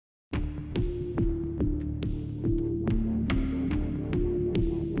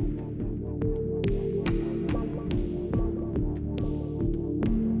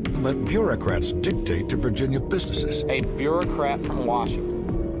government bureaucrats dictate to Virginia businesses. A bureaucrat from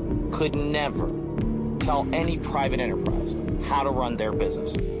Washington could never tell any private enterprise how to run their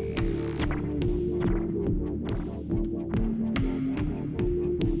business.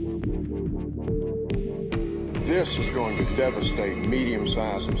 This is going to devastate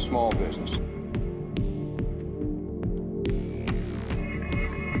medium-sized and small business.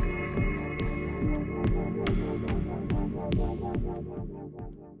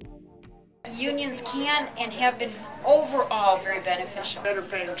 Unions can and have been overall very beneficial. Better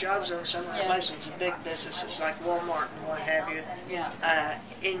paying jobs in some of the places, the big businesses like Walmart and what have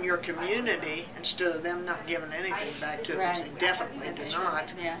you, in your community, instead of them not giving anything back to them, which they definitely do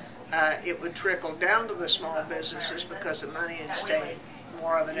not, it would trickle down to the small businesses because the money would stay,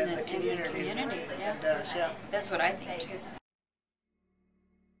 more of it in the community than it does. That's what I think too.